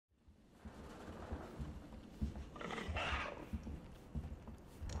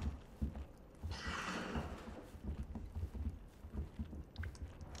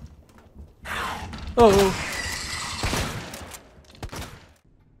Oh.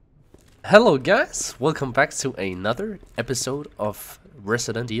 Hello guys, welcome back to another episode of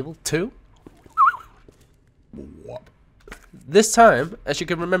Resident Evil 2. This time, as you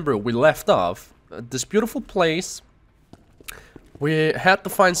can remember, we left off at this beautiful place. We had to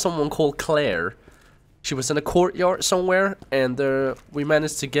find someone called Claire. She was in a courtyard somewhere, and we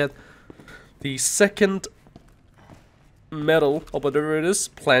managed to get the second metal, or whatever it is,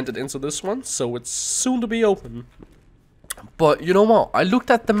 planted into this one, so it's soon to be open. But you know what? I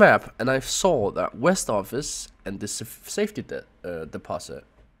looked at the map and I saw that West Office and the safety deposit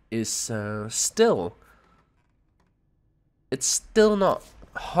is still not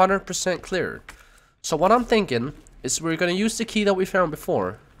 100% clear. So what I'm thinking is we're gonna use the key that we found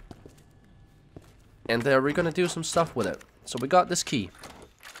before, and we're gonna do some stuff with it. So we got this key.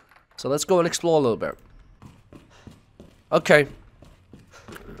 So let's go and explore a little bit. Okay.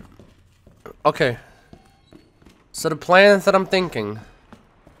 So the plan that I'm thinking.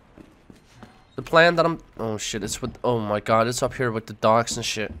 Oh shit, it's with. Oh my god, it's up here with the dogs and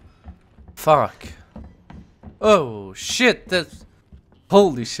shit. Fuck. Oh shit, that's.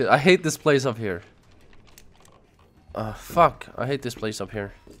 Holy shit, I hate this place up here. Fuck, I hate this place up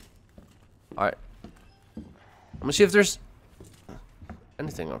here. Alright. I'm gonna see if there's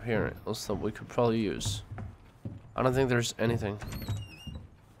anything up here else that we could probably use. I don't think there's anything.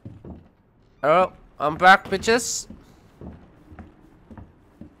 Oh, I'm back, bitches.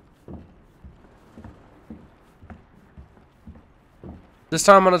 This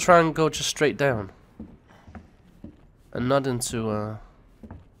time I'm gonna try and go just straight down. And not into,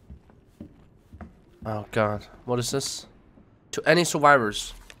 oh god, what is this? To any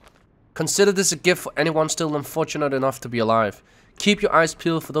survivors. Consider this a gift for anyone still unfortunate enough to be alive. Keep your eyes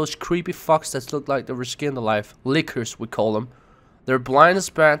peeled for those creepy fucks that look like they were skinned alive. Lickers, we call them. They're blind as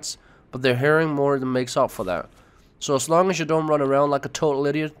bats, but they're hearing more than makes up for that. So as long as you don't run around like a total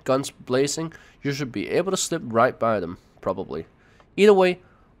idiot, guns blazing, you should be able to slip right by them, probably. Either way,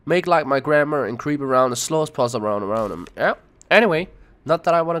 make like my grandma and creep around as slow as possible around them. Yeah. Anyway, not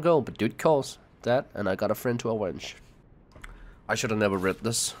that I want to go, but dude calls. That, and I got a friend to avenge. I should have never read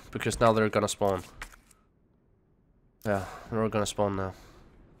this, because now they're gonna spawn. Yeah, they're gonna spawn now.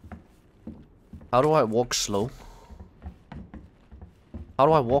 How do I walk slow? How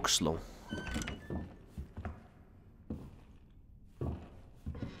do I walk slow?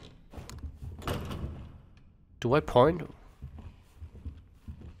 Do I point?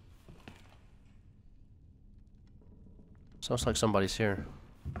 Sounds like somebody's here.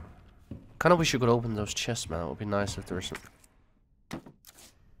 Kinda wish you could open those chests, man. It would be nice if there was some.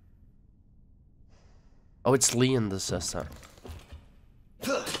 Oh, it's Leon that says that.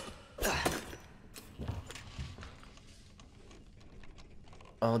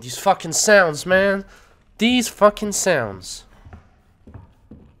 Oh, these fucking sounds, man. These fucking sounds.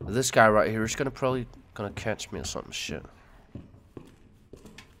 This guy right here is probably gonna catch me or something shit.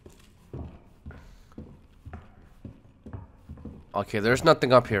 Okay, there's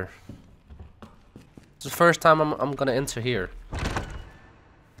nothing up here. It's the first time I'm gonna enter here.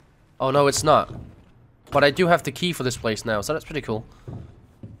 Oh no, it's not. But I do have the key for this place now, so that's pretty cool.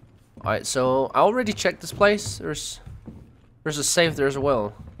 Alright, so I already checked this place. There's a safe there as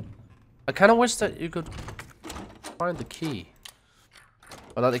well. I kinda wish that you could find the key.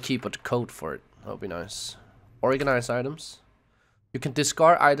 Well, not the key, but the code for it. That would be nice. Organize items. You can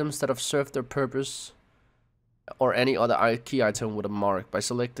discard items that have served their purpose or any other key item with a mark by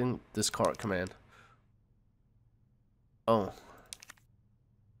selecting discard command. Oh.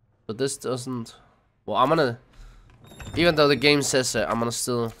 But this doesn't... Well, I'm gonna... Even though the game says it, I'm gonna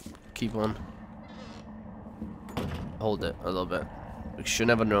still keep on. Hold it a little bit. Because you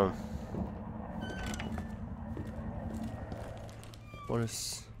never know. What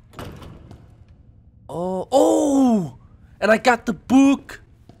is... Oh! Oh! And I got the book!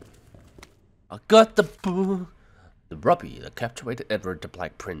 I got the book! The ruby that captivated Edward the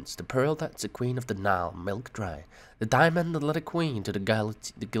Black Prince. The pearl that's the queen of the Nile, milk dry. The diamond that led a queen to the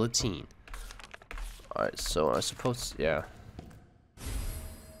guillotine. Alright, so I suppose, yeah.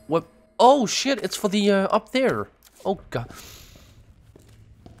 What? Oh shit, it's for the, up there. Oh god.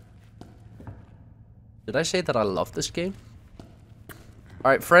 Did I say that I love this game?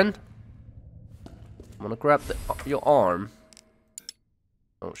 Alright, friend. I'm gonna grab your arm.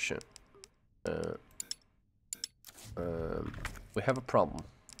 Oh shit. We have a problem.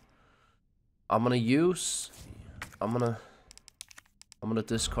 I'm gonna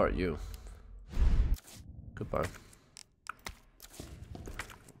discard you. Goodbye.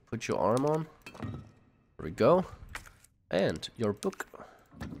 Put your arm on. There we go. And your book.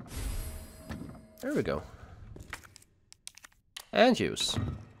 There we go. And use.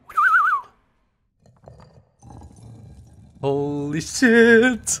 Holy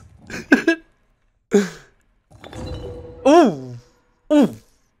shit! Ooh! Ooh!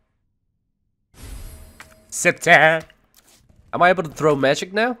 Sit down! Am I able to throw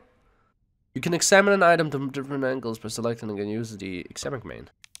magic now? You can examine an item from different angles by selecting and use the examine main.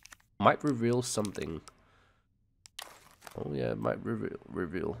 Might reveal something. Oh yeah, it might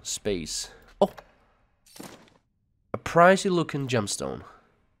reveal space. Oh! A pricey looking gemstone.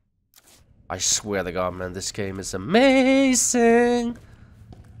 I swear to God, man, this game is amazing!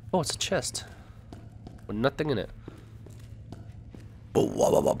 Oh, it's a chest. With nothing in it.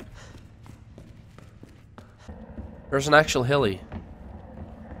 There's an actual heli.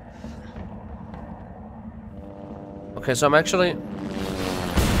 Okay, so I'm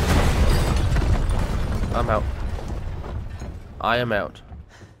out. I am out.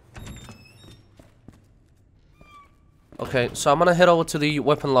 Okay, so I'm gonna head over to the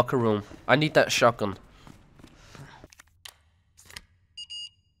weapon locker room. I need that shotgun.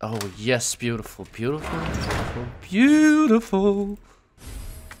 Oh, yes, beautiful, beautiful, beautiful, beautiful.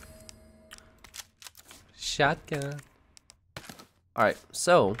 Shotgun. Alright,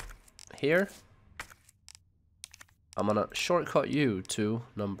 so, here, I'm gonna shortcut you to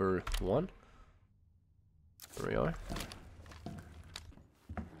number 1. There we are.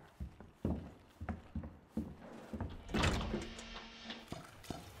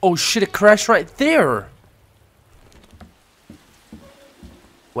 Oh shit, it crashed right there!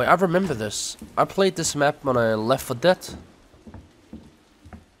 Wait, I remember this. I played this map when I Left 4 Dead.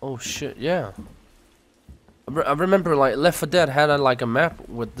 Oh shit, yeah. I remember like Left 4 Dead had like a map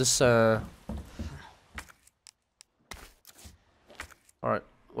with this Alright,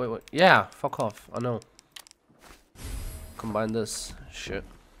 wait. Yeah, fuck off, I know. Combine this shit.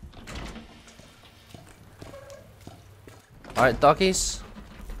 Alright, doggies.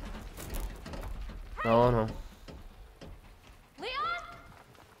 No.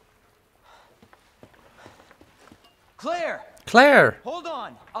 Claire! Hold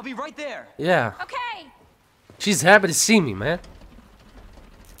on, I'll be right there. Yeah. Okay. She's happy to see me, man.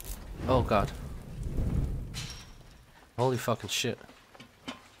 Oh god. Holy fucking shit.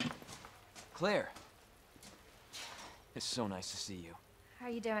 Claire. It's so nice to see you. How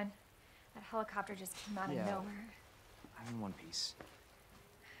you doing? That helicopter just came out of nowhere. I'm in one piece.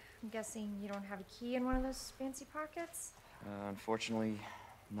 I'm guessing you don't have a key in one of those fancy pockets? Unfortunately,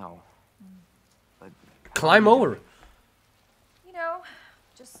 no. But Climb over. You know,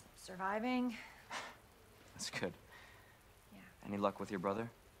 just surviving. that's good. Yeah. Any luck with your brother?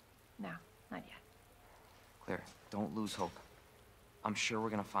 No, not yet. Claire, don't lose hope. I'm sure we're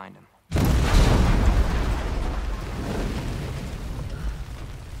gonna find him.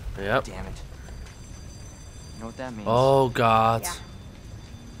 Yep. Damn it. You know what that means? Oh god. Yeah.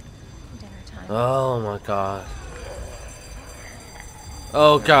 Dinner time. Oh my god.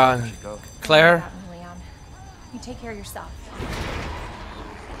 Oh god. We should go. Claire? Leon. You take care of yourself.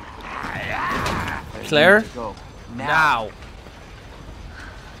 Claire? We need to go. Now.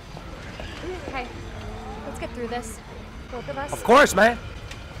 Okay, let's get through this. Both of us. Of course, man.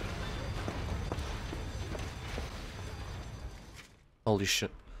 Holy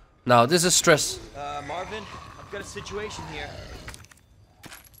shit. No, this is stress. Marvin, I've got a situation here.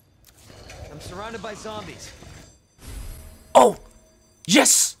 I'm surrounded by zombies. Oh!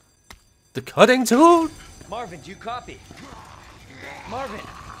 Yes! The cutting tool! Marvin, do you copy? Marvin!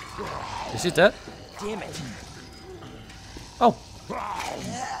 Is he dead? Damn it. Oh.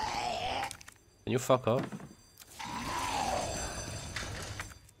 Can you fuck off?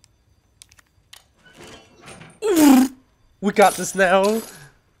 We got this now.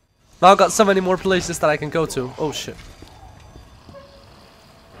 Now I've got so many more places that I can go to. Oh shit.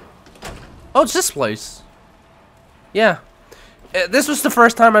 Oh, it's this place. Yeah. This was the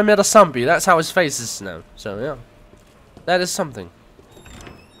first time I met a zombie. That's how his face is now. So yeah. That is something.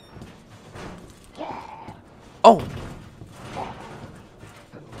 Oh!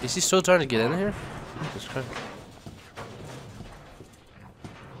 Is he still trying to get in here? Jesus Christ.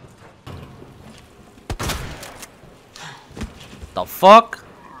 The fuck?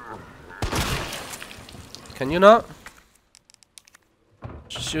 Can you not?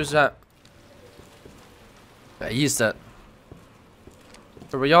 Just use that. Yeah, use that.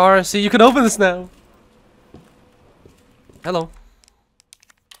 Here we are. See, you can open this now. Hello.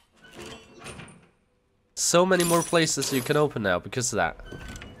 So many more places you can open now because of that.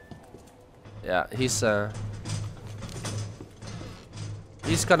 Yeah, he's gonna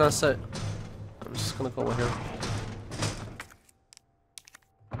say. I'm just gonna go over here.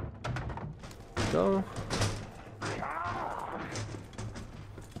 Go.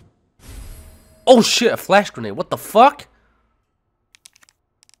 Oh shit, a flash grenade. What the fuck?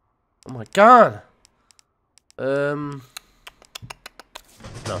 Oh my god. No.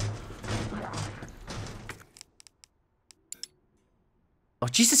 Oh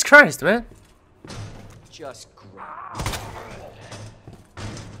Jesus Christ, man. Just great.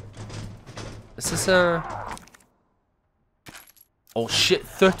 This is oh shit,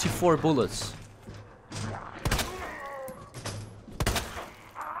 34 bullets.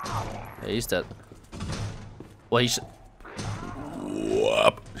 Hey, he's dead. Well, he's...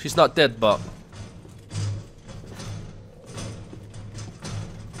 Whoop. He's not dead, but...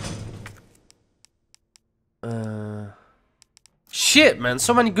 Shit, man.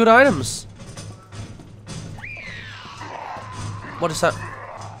 So many good items. What is that?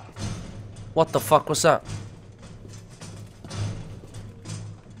 What the fuck was that?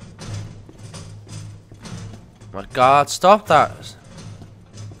 My god, stop that.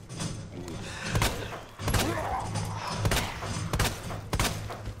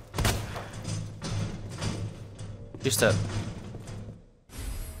 He's dead.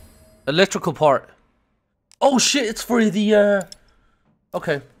 Electrical part. Oh shit, it's for the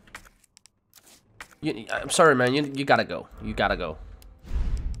okay. I'm sorry, man. You gotta go. You gotta go.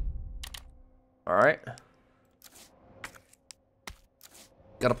 Alright.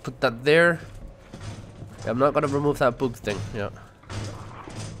 Gotta put that there. I'm not gonna remove that book thing. Yeah.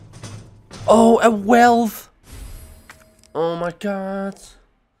 Oh, a wealth. Oh my god.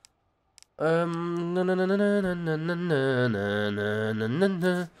 No, no, no, no, no, no, no, no, no, no, no,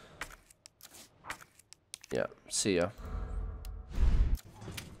 no. Yeah, see ya.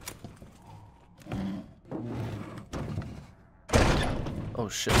 Oh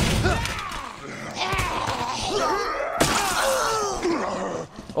shit.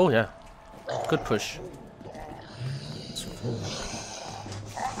 Oh yeah. Good push.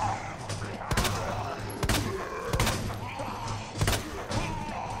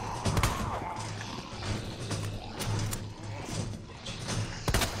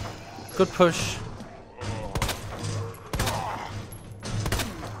 Good push.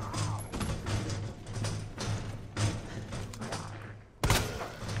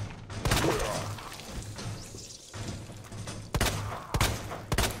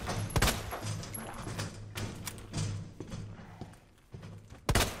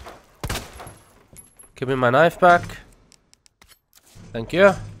 Give me my knife back. Thank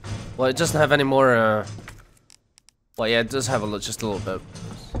you. Well, it doesn't have any more, well, yeah, it does have just a little bit.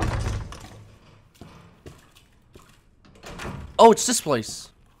 Oh, it's this place.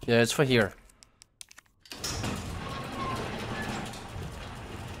 Yeah, it's for here.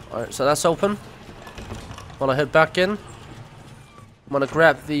 Alright, so that's open. Wanna head back in. I'm gonna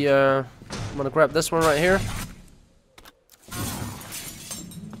grab the, I'm gonna grab this one right here.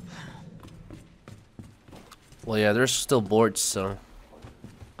 Well, yeah, there's still boards, so...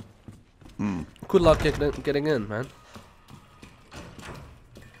 Good luck getting in, man.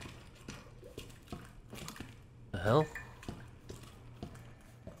 The hell?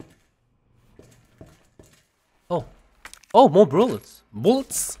 Oh. Oh, more bullets.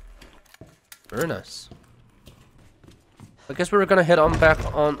 Bullets? Very nice. I guess we're gonna head on back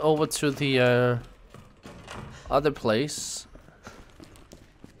on over to the, other place.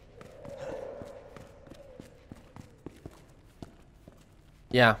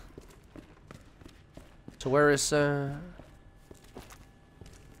 Yeah. So where is, You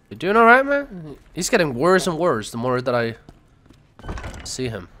doing alright, man? He's getting worse and worse the more that I see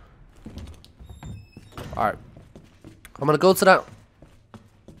him. Alright. I'm gonna go to that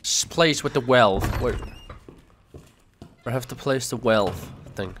place with the wealth. Where I have to place the wealth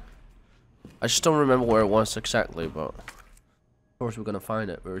thing. I just don't remember where it was exactly, but of course we're gonna find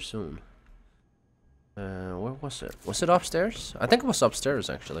it very soon. Where was it? Was it upstairs? I think it was upstairs,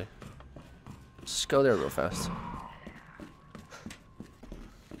 actually. Let's go there real fast.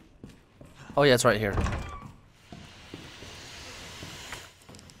 Oh yeah, it's right here.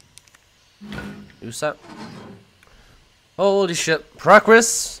 Use that. Holy shit.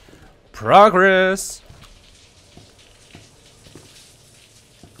 Progress! Progress!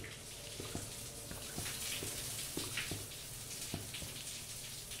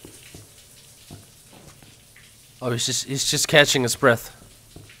 Oh, he's just catching his breath.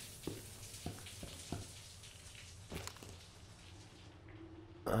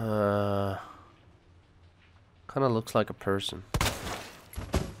 Kinda looks like a person.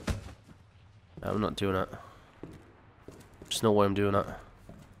 I'm not doing it. There's no way I'm doing it.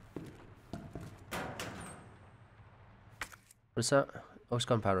 What is that? Oh, it's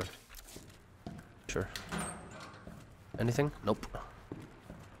gunpowder. Sure. Anything? Nope.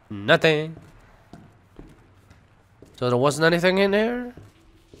 Nothing. So there wasn't anything in there?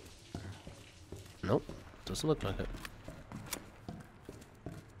 Nope. Doesn't look like it.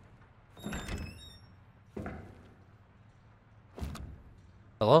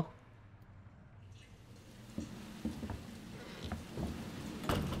 Hello?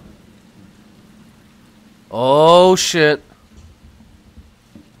 Oh shit.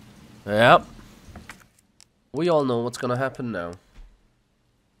 Yep. We all know what's gonna happen now.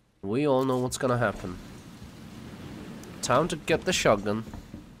 We all know what's gonna happen. Time to get the shotgun.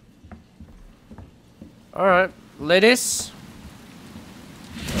 Alright, ladies.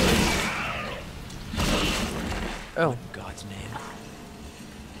 Oh. God's name.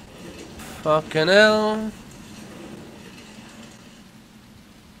 Fucking hell.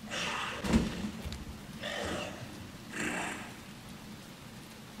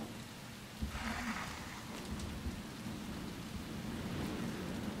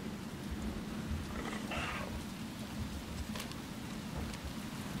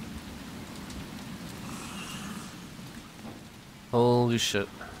 Holy shit.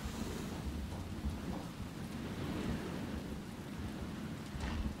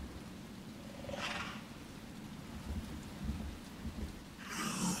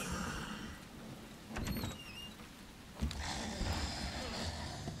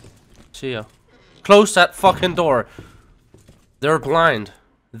 See ya. Close that fucking door. They're blind.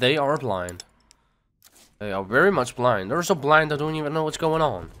 They are blind. They are very much blind. They're so blind they don't even know what's going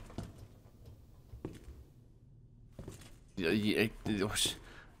on.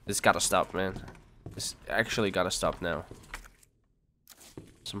 This gotta stop, man. This actually gotta stop now.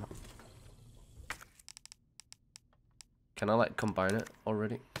 Can I like combine it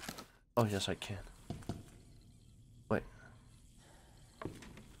already? Oh yes, I can. Wait.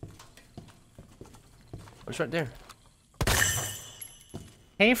 What's right there?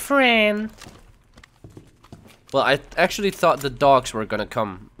 Hey, friend. Well, I actually thought the dogs were gonna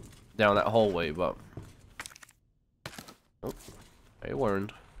come down that hallway, but oh, they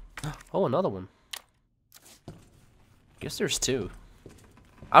weren't. Oh, another one. Guess there's two.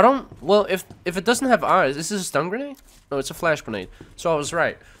 I don't. Well, if it doesn't have eyes, is this a stun grenade? No, it's a flash grenade. So I was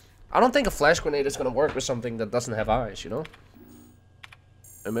right. I don't think a flash grenade is gonna work with something that doesn't have eyes. You know.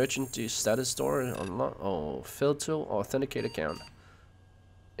 Emergency status store unlock. Oh, filter authenticate account.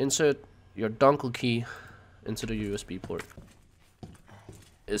 Insert your dongle key into the USB port.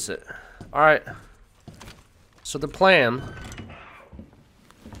 Is it? All right. So the plan.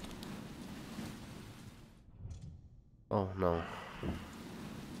 Oh no.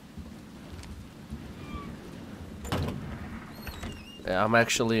 Yeah, I'm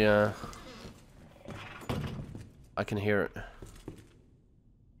actually I can hear it.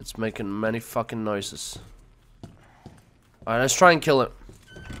 It's making many fucking noises. Alright, let's try and kill it.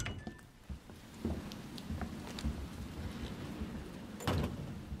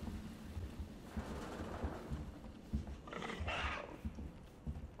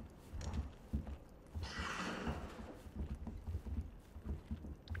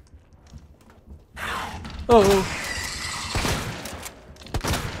 Oh.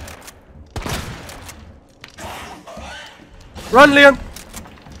 Run, Liam!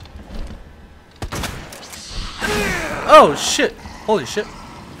 Oh shit! Holy shit!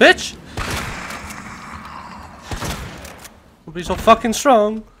 Bitch! Don't be so fucking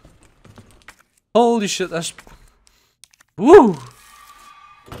strong. Holy shit! That's woo.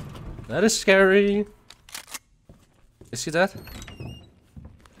 That is scary. You see that?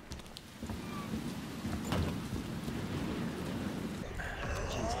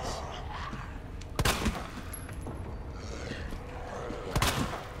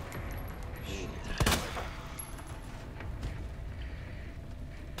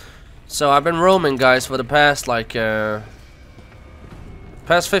 So I've been roaming, guys, for the past like past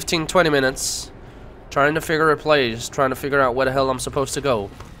 15-20 minutes, trying to figure a place, trying to figure out where the hell I'm supposed to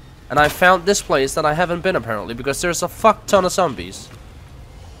go. And I found this place that I haven't been apparently because there's a fuck ton of zombies.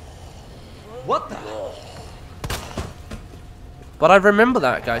 What the? But I remember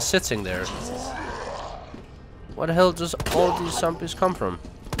that guy sitting there. Where the hell does all these zombies come from?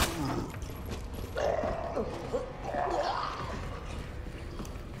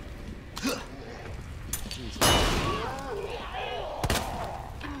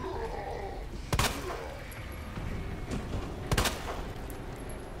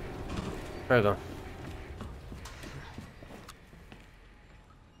 There we go.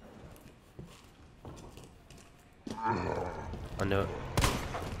 I knew it.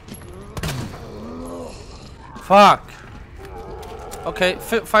 Fuck! Okay,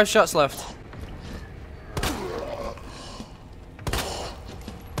 5 shots left.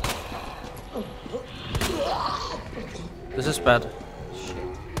 This is bad.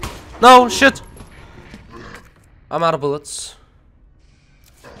 No, shit! I'm out of bullets.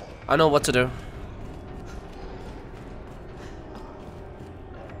 I know what to do.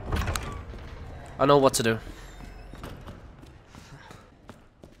 I know what to do.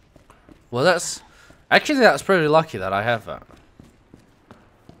 Well, that's... Actually, that's pretty lucky that I have that.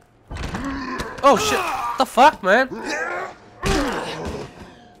 Oh, shit! What the fuck, man?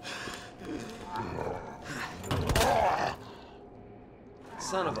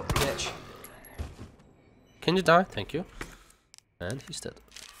 Son of a bitch. Can you die? Thank you. And he's dead.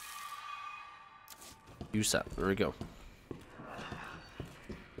 Use that. There we go.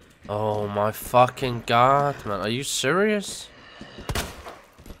 Oh my fucking god, man. Are you serious?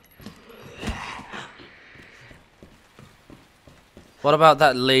 What about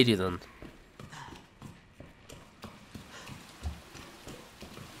that lady then?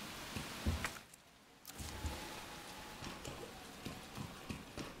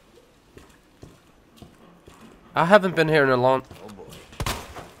 I haven't been here in a long... Oh boy.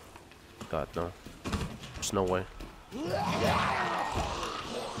 God, no. There's no way.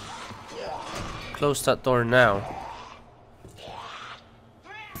 Close that door now.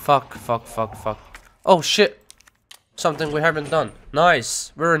 Fuck, fuck, fuck, fuck. Oh shit! Something we haven't done.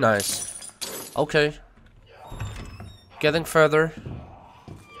 Nice. Very nice. Okay. Getting further.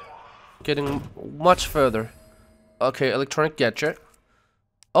 Getting much further. Okay, electronic gadget.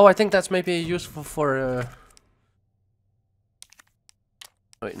 Oh, I think that's maybe useful for...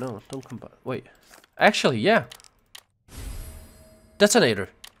 Wait, no, don't come back. Wait. Actually, yeah. Detonator.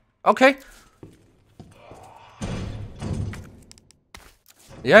 Okay.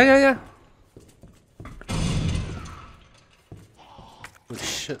 Yeah. Holy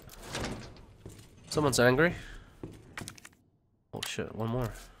shit. Someone's angry. Oh shit, one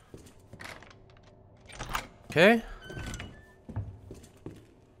more. Okay.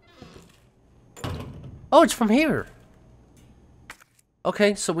 Oh, it's from here.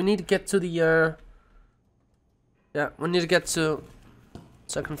 Okay, so we need to get to the, yeah, we need to get to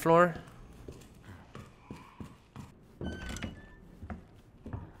second floor.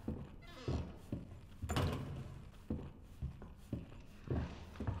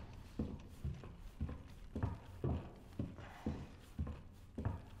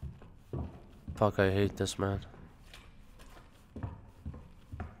 Fuck, I hate this, man.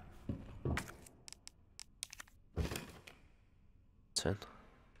 It's in.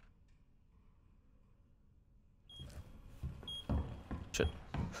 Shit.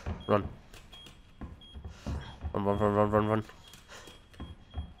 Run. Run.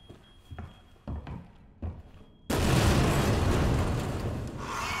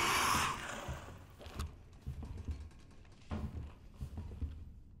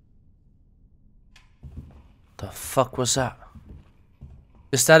 The fuck was that?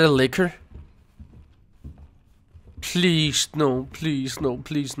 Is that a liquor? Please no, please no,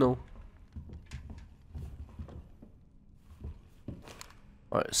 please no.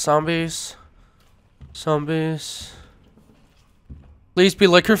 Alright, zombies. Zombies. Please be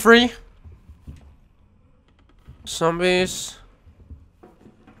liquor free. Zombies.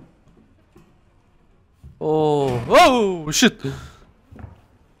 Oh shit.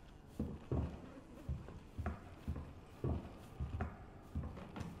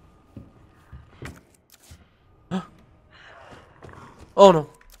 Oh no.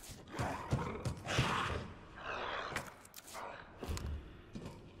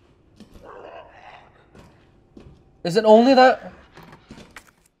 Is it only that?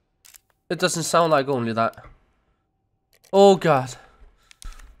 It doesn't sound like only that. Oh god.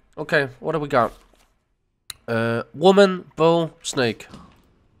 Okay, what do we got? Woman, bow, snake.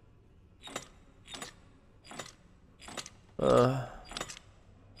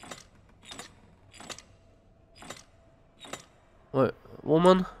 Wait,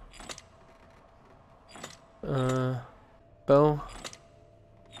 woman. Bow.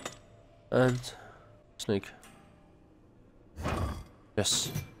 And snake.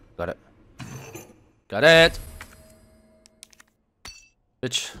 Yes, got it. Got it!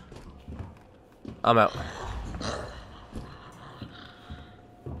 Bitch. I'm out.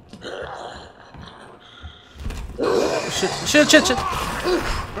 Shit.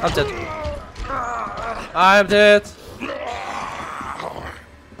 I'm dead. I'm dead.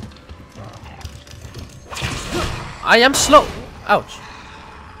 I am slow. Ouch.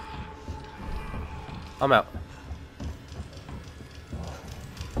 I'm out.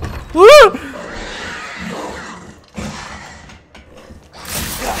 Woo!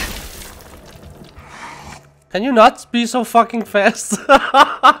 Can you not be so fucking fast?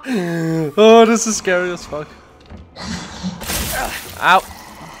 Oh, this is scary as fuck. Out.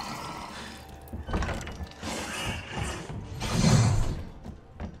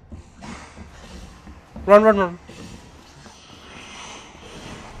 Run, run, run.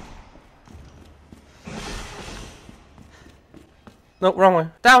 No, wrong way.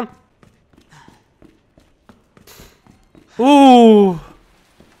 Down. Ooh.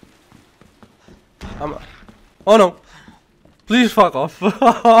 Oh no. Please fuck off.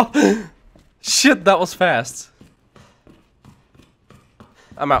 Shit, that was fast.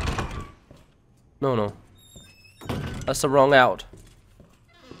 I'm out. No, no. That's the wrong out.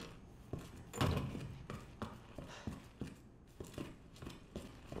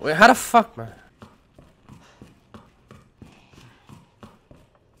 Wait, how the fuck, man?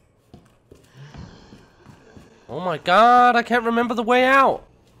 Oh my god, I can't remember the way out.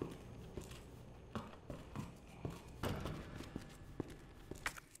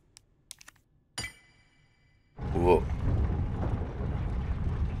 Whoa.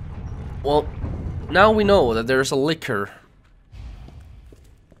 Well, now we know that there's a liquor.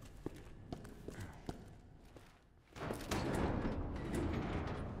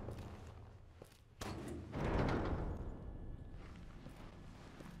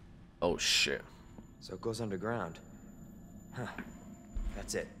 Oh shit. So it goes underground. Huh.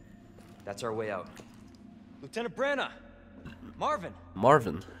 That's it. That's our way out. Lieutenant Branna! Marvin!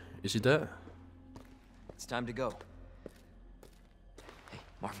 Marvin, is he there? It's time to go. Hey,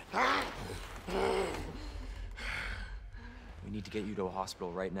 Marvin. We need to get you to a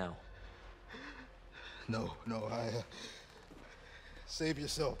hospital right now. No, save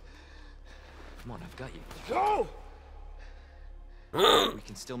yourself. Come on, I've got you. Go! We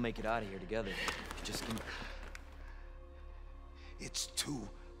can still make it out of here together. Just give me... It's too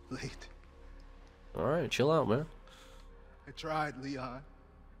late. Alright, chill out, man. I tried, Leon,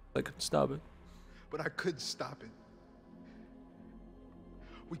 I couldn't stop it. but I couldn't stop it.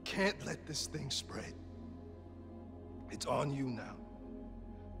 We can't let this thing spread. It's on you now.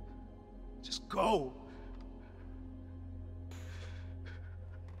 Just go.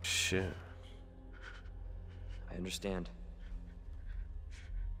 Shit. I understand.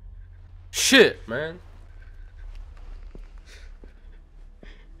 Shit, man.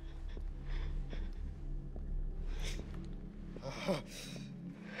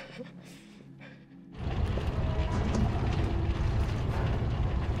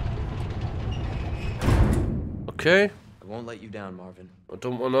 Okay. I won't let you down, Marvin. I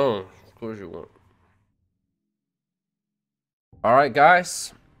don't want to know. Of course you won't. Alright,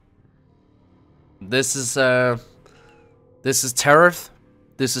 guys. This is Tereith.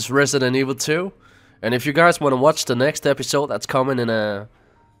 This is Resident Evil 2. And if you guys want to watch the next episode that's coming in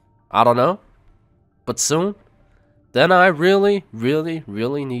I don't know, but soon, then I really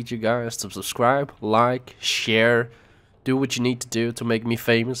need you guys to subscribe, like, share, do what you need to do to make me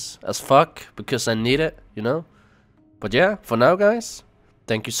famous as fuck, because I need it, you know? But yeah, for now guys,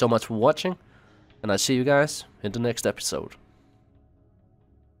 thank you so much for watching, and I see you guys in the next episode.